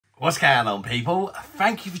What's going on, people?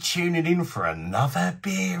 Thank you for tuning in for another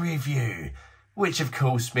beer review, which of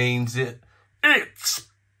course means it's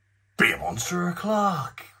Beer Monster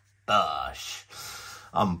o'clock. Gosh,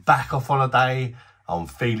 I'm back off holiday. I'm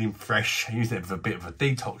feeling fresh. I used it for a bit of a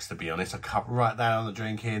detox, to be honest. I cut right down on the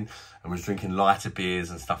drinking and was drinking lighter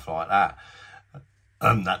beers and stuff like that.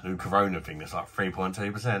 That new Corona thing that's like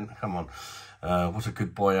 3.2%. Come on. What a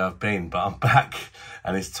good boy I've been. But I'm back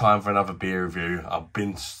and it's time for another beer review. I've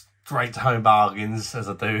been straight to Home Bargains, as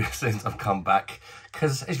I do since I've come back.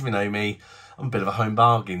 Because, as you know me, I'm a bit of a Home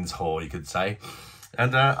Bargains whore, you could say.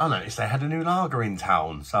 And I noticed they had a new lager in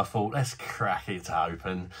town. So I thought, let's crack it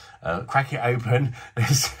open.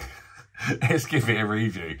 Let's give it a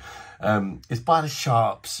review. It's by the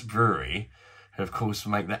Sharps Brewery, who of course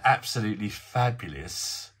make the absolutely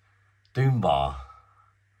fabulous Doom Bar.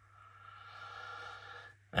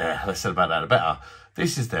 Yeah, less said about that the better.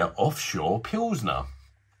 This is their Offshore Pilsner.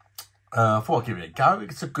 I thought I'd give it a go.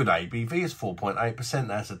 It's a good ABV. It's 4.8%.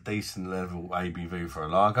 That's a decent level ABV for a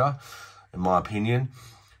lager, in my opinion.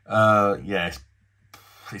 Yeah, it's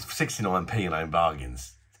 69p in Home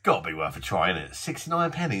Bargains. It's got to be worth a try, innit?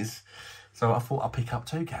 69 pennies. So I thought I'd pick up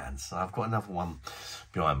 2 cans. So I've got another one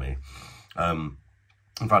behind me. In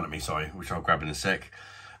front of me, sorry, which I'll grab in a sec.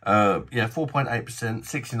 Yeah, 4.8%,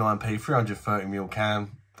 69p, 330ml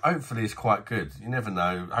can. Hopefully it's quite good. You never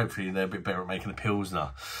know. Hopefully they're a bit better at making a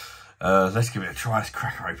Pilsner. Let's give it a try. Let's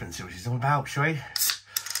crack her open and see what she's all about, shall we?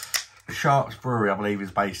 The Sharps Brewery, I believe, is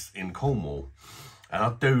based in Cornwall. And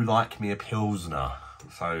I do like me a Pilsner.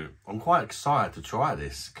 So I'm quite excited to try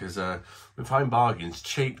this. Because with Home Bargains,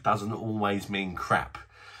 cheap doesn't always mean crap.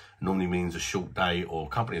 It normally means a short day or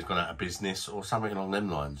company's gone out of business or something along them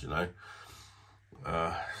lines, you know.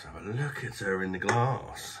 Let's have a look at her in the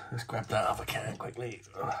glass. Let's grab that other can quickly.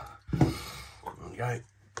 There we go.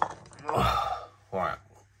 Right.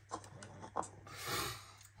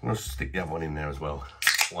 I'm going to stick the other one in there as well.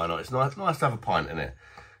 Why not? It's nice to have a pint, isn't it?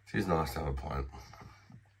 It is nice to have a pint.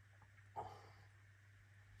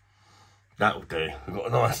 That'll do. We've got a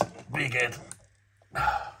nice big head.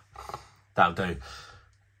 That'll do.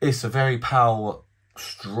 It's a very pale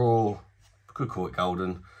straw. Could call it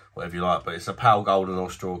golden, whatever you like, but it's a pale golden or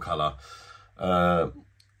straw colour.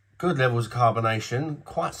 Good levels of carbonation.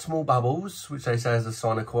 Quite small bubbles, which they say is a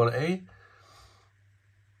sign of quality.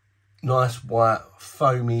 Nice white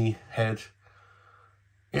foamy head.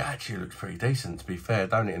 It actually looks pretty decent, to be fair,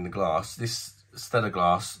 don't it, in the glass? This Stella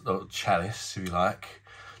glass, or chalice, if you like,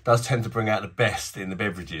 does tend to bring out the best in the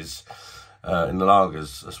beverages, in the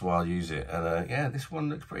lagers. That's why I use it. And yeah, this one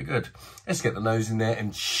looks pretty good. Let's get the nose in there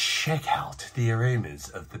and check out the aromas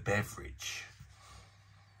of the beverage.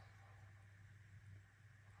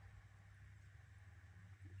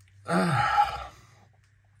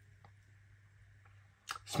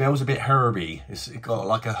 Smells a bit herby. It's got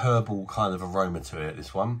like a herbal kind of aroma to it,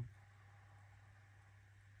 this one.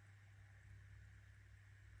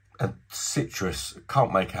 And citrus.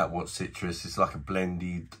 Can't make out what citrus. It's like a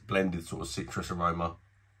blended sort of citrus aroma.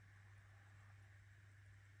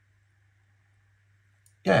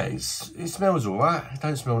 Yeah, it smells all right. It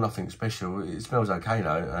don't smell nothing special. It smells okay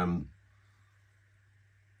though.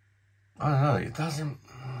 I don't know. It doesn't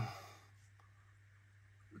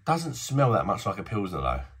smell that much like a Pilsner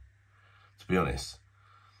though, to be honest.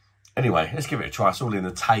 Anyway, let's give it a try. It's all in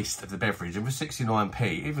the taste of the beverage. And for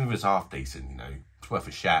 69p, even if it's half decent, you know, it's worth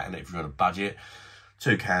a shout. And if you're on a budget,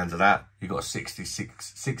 2 cans of that, you've got a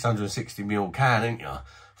 660ml can, ain't you?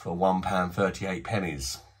 For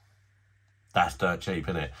 £1.38. That's dirt cheap,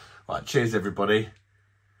 isn't it? Right, cheers everybody.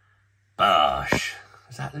 Bosh.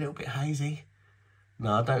 Is that a little bit hazy?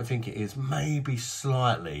 No, I don't think it is. Maybe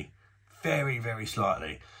slightly. Very, very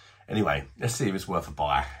slightly. Anyway, let's see if it's worth a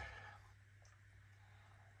buy.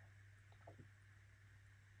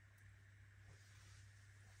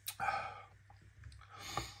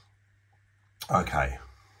 Okay.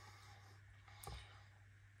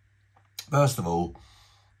 First of all,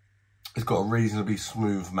 it's got a reasonably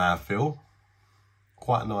smooth mouthfeel.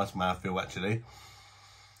 Quite a nice mouthfeel, actually.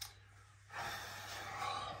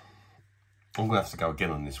 I'm going to have to go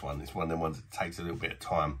again on this one. It's one of them ones that takes a little bit of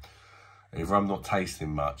time. Either I'm not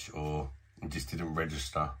tasting much or it just didn't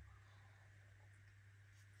register.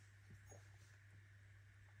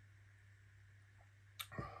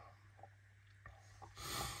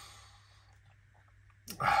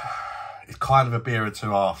 It's kind of a beer of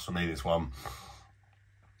 2 halves for me, this one.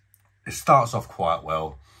 It starts off quite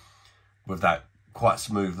well with that quite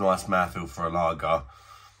smooth, nice mouthfeel for a lager.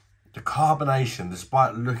 The carbonation,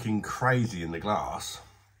 despite looking crazy in the glass,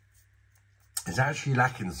 is actually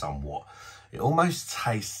lacking somewhat. It almost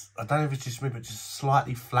tastes, I don't know if it's just me, but just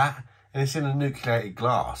slightly flat. And it's in a nucleated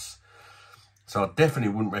glass. So I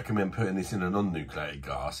definitely wouldn't recommend putting this in a non-nucleated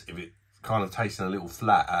glass if it kind of tasting a little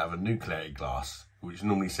flat out of a nucleated glass, which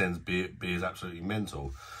normally sends beers absolutely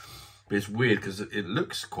mental. But it's weird because it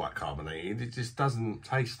looks quite carbonated. It just doesn't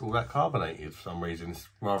taste all that carbonated for some reason. It's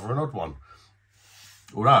rather an odd one.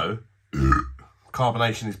 Although,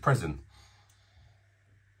 carbonation is present.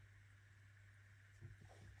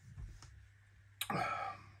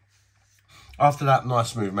 After that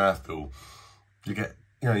nice smooth mouthfeel, you get,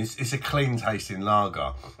 you know, it's a clean tasting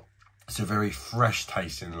lager. It's a very fresh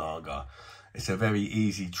tasting lager. It's a very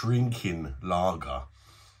easy drinking lager.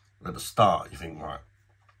 At the start, you think, right.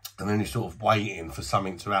 And then you're sort of waiting for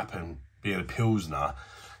something to happen. Being a Pilsner,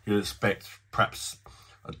 you'd expect perhaps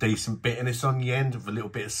a decent bitterness on the end with a little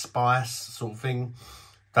bit of spice sort of thing.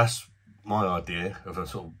 That's my idea of a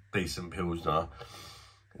sort of decent Pilsner.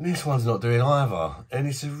 And this one's not doing either. And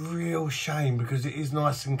it's a real shame because it is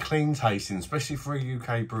nice and clean tasting, especially for a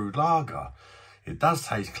UK brewed lager. It does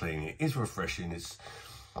taste clean. It is refreshing. It's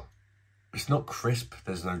not crisp.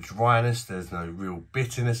 There's no dryness. There's no real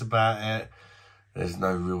bitterness about it. There's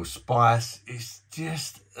no real spice. It's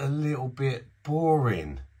just a little bit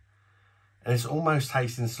boring. And it's almost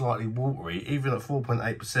tasting slightly watery, even at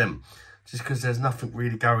 4.8%, just because there's nothing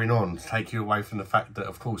really going on to take you away from the fact that,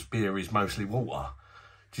 of course, beer is mostly water.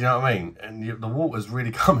 Do you know what I mean? And the water's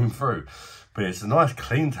really coming through. But it's a nice,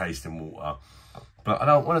 clean tasting water. But I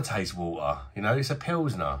don't want to taste water. You know, it's a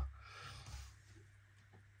Pilsner.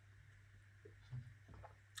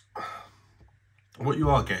 What you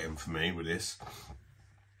are getting for me with this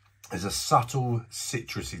is a subtle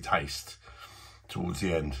citrusy taste towards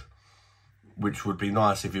the end, which would be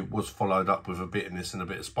nice if it was followed up with a bitterness and a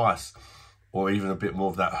bit of spice, or even a bit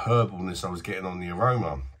more of that herbalness I was getting on the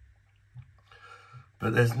aroma.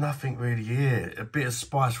 But there's nothing really here. A bit of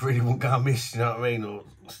spice really won't go amiss, you know what I mean? Or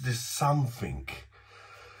just something.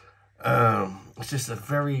 It's just a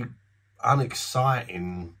very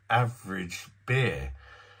unexciting, average beer.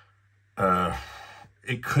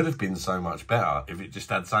 It could have been so much better if it just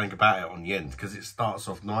had something about it on the end, because it starts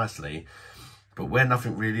off nicely, but where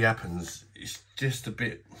nothing really happens, it's just a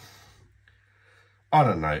bit, I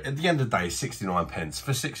don't know. At the end of the day, 69 pence.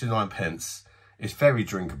 For 69 pence, it's very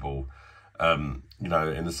drinkable. You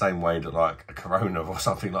know, in the same way that like a Corona or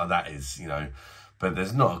something like that is, you know, but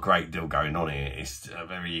there's not a great deal going on here. It's a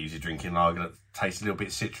very easy drinking lager that tastes a little bit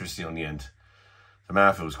citrusy on the end. The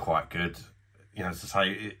mouthfeel's quite good. You know, as I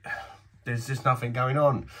say, there's just nothing going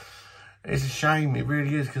on. It's a shame, it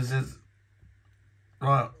really is, because there's,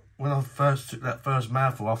 like, when I first took that first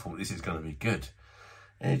mouthful, I thought this is going to be good.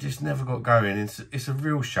 And it just never got going. It's a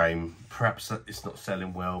real shame. Perhaps it's not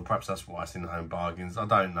selling well. Perhaps that's why it's in home bargains. I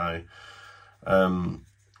don't know.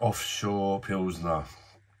 Offshore Pilsner.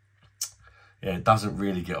 Yeah, it doesn't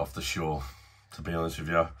really get off the shore, to be honest with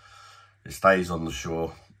you. It stays on the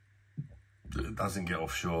shore. It doesn't get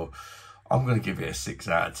offshore. I'm going to give it a 6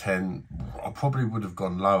 out of 10. I probably would have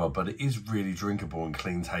gone lower, but it is really drinkable and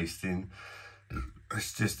clean tasting.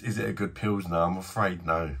 It's just, is it a good Pilsner? I'm afraid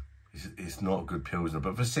no. It's not a good Pilsner.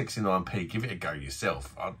 But for 69p, give it a go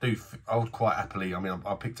yourself. I would quite happily, I mean,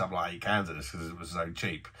 I picked up like 8 cans of this because it was so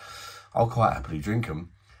cheap. I'll quite happily drink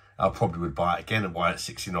them. I probably would buy it again and buy it at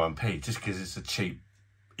 69p just because it's a cheap,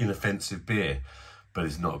 inoffensive beer. But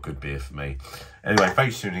it's not a good beer for me. Anyway,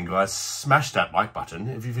 thanks for tuning in, guys. Smash that like button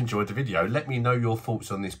if you've enjoyed the video. Let me know your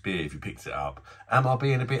thoughts on this beer if you picked it up. Am I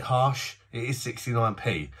being a bit harsh? It is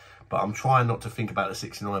 69p. But I'm trying not to think about the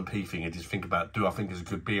 69p thing and just think about, do I think it's a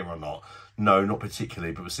good beer or not? No, not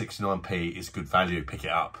particularly. But with 69p, it's good value. Pick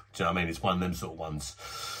it up. Do you know what I mean? It's one of them sort of ones.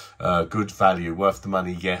 Good value. Worth the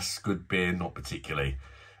money, yes. Good beer, not particularly.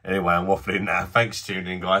 Anyway, I'm waffling now. Thanks for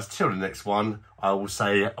tuning in, guys. Till the next one, I will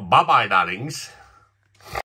say bye-bye, darlings.